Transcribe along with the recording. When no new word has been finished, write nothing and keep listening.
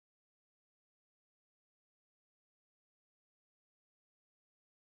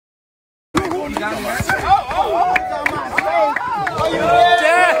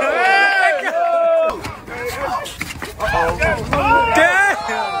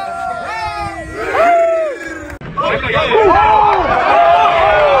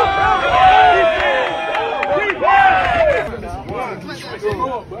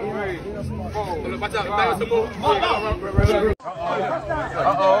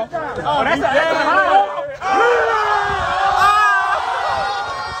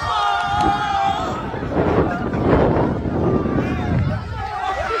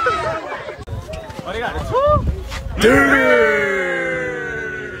Dude!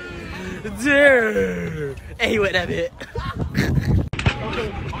 Hey, with that bit.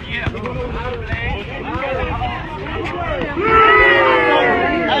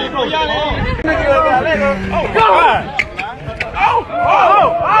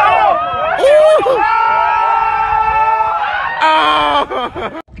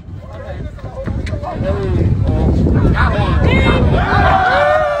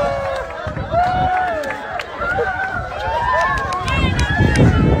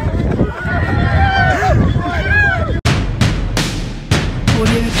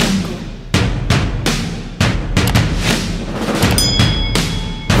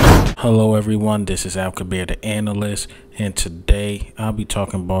 Hello everyone, this is Al Kabir, the analyst, and today I'll be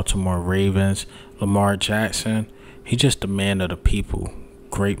talking Baltimore Ravens, Lamar Jackson. He's just a man of the people,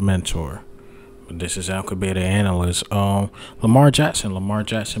 great mentor. This is Al Kabir, the analyst. Lamar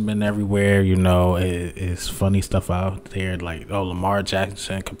Jackson been everywhere, you know. It's funny stuff out there, like, oh, Lamar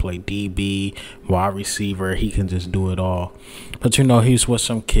Jackson can play DB, wide receiver, he can just do it all. But you know, he's with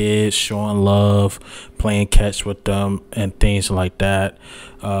some kids, showing love, playing catch with them, and things like that.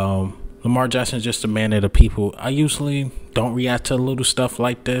 Lamar Jackson's just a man of the people. I usually don't react to little stuff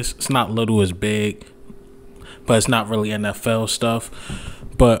like this. It's not little, it's big, but it's not really NFL stuff,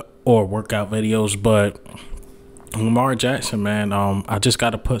 or workout videos. But Lamar Jackson, man, I just got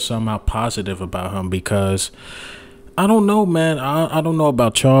to put something out positive about him, because I don't know, man. I don't know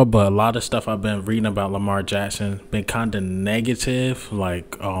about y'all, but a lot of stuff I've been reading about Lamar Jackson been kind of negative.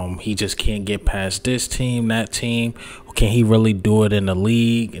 Like, he just can't get past this team, that team. Can he really do it in the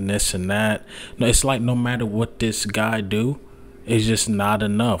league and this and that? No, it's like no matter what this guy do, it's just not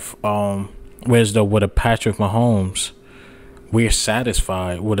enough. Whereas though with a Patrick Mahomes, we're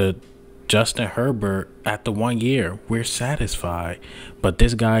satisfied. With a Justin Herbert, after 1 year, we're satisfied. But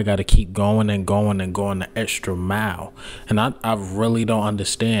this guy got to keep going and going and going the extra mile. And I really don't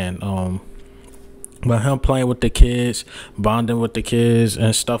understand. But him playing with the kids, bonding with the kids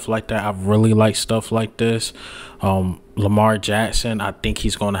and stuff like that, I really like stuff like this. Lamar Jackson, I think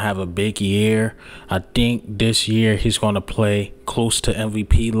he's going to have a big year. I think this year he's going to play close to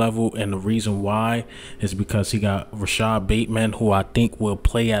MVP level. And the reason why is because he got Rashad Bateman, who I think will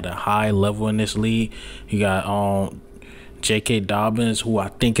play at a high level in this league. He got J.K. Dobbins, who I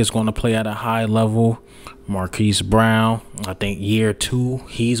think is going to play at a high level. Marquise Brown, I think year 2,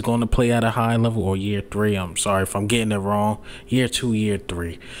 he's going to play at a high level, or year 3. I'm sorry if I'm getting it wrong. Year 2, year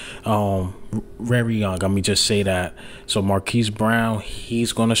 3. Very young. Let me just say that. So Marquise Brown,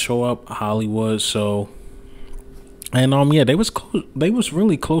 he's going to show up Hollywood. So, and yeah, they was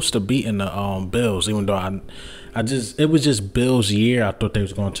really close to beating the Bills, even though it was just Bills' year. I thought they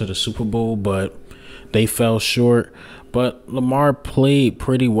was going to the Super Bowl, but they fell short. But Lamar played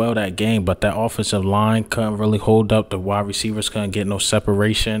pretty well that game, but that offensive line couldn't really hold up. The wide receivers couldn't get no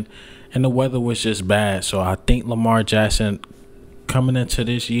separation, and the weather was just bad. So I think Lamar Jackson, coming into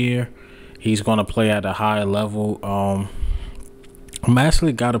this year, he's going to play at a high level. I'm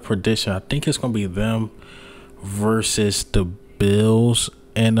actually got a prediction. I think it's going to be them versus the Bills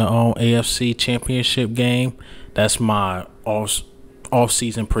in the AFC Championship game. That's my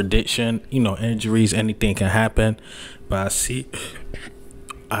off-season prediction. You know, injuries, anything can happen, but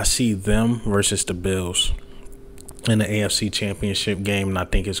I see them versus the Bills in the AFC Championship game, and I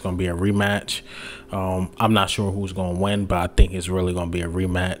think it's going to be a rematch. I'm not sure who's going to win, but I think it's really going to be a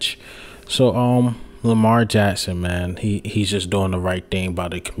rematch. So Lamar Jackson, man, he's just doing the right thing by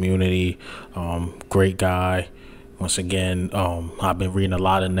the community. Great guy. Once again, I've been reading a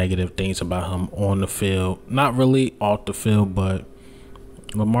lot of negative things about him on the field, not really off the field, but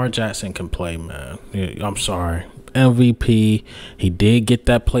Lamar Jackson can play, man. I'm sorry. MVP. He did get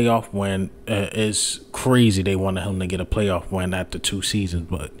that playoff win. It's crazy they wanted him to get a playoff win after 2 seasons,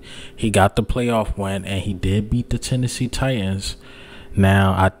 but he got the playoff win, and he did beat the Tennessee Titans.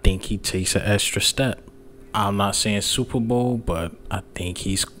 Now, I think he takes an extra step. I'm not saying Super Bowl, but I think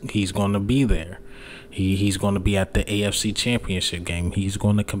he's going to be there. He's going to be at the AFC Championship game. He's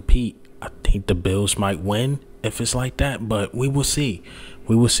going to compete. I think think the Bills might win if it's like that, but we will see.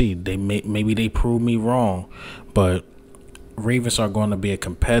 We will see. Maybe they prove me wrong, but Ravens are going to be a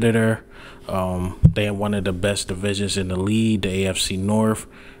competitor. They are one of the best divisions in the league, the AFC North,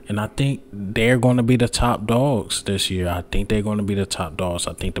 and I think they're going to be the top dogs this year. I think they're going to be the top dogs.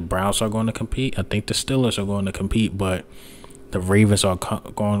 I think the Browns are going to compete. I think the Steelers are going to compete, but the Ravens are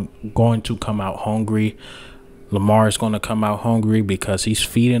going to come out hungry. Lamar is going to come out hungry because he's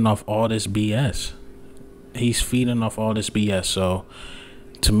feeding off all this BS. So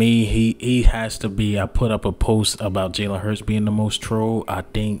to me, he has to be. I put up a post about Jalen Hurts being the most trolled. I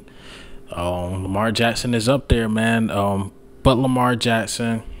think Lamar Jackson is up there, man. But Lamar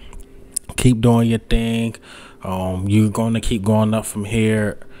Jackson, keep doing your thing. You're going to keep going up from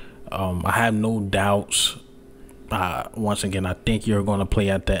here. I have no doubts. Once again, I think you're going to play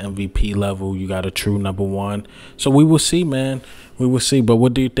at that MVP level. You got a true number one. So we will see, man. We will see. But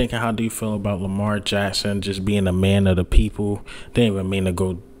what do you think and how do you feel about Lamar Jackson just being a man of the people? Didn't even mean to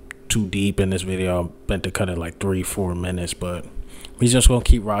go too deep in this video. I meant to cut it like 3-4 minutes, but we just going to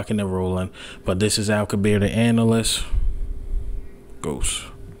keep rocking and rolling. But this is Al Kabir, the analyst. Ghost.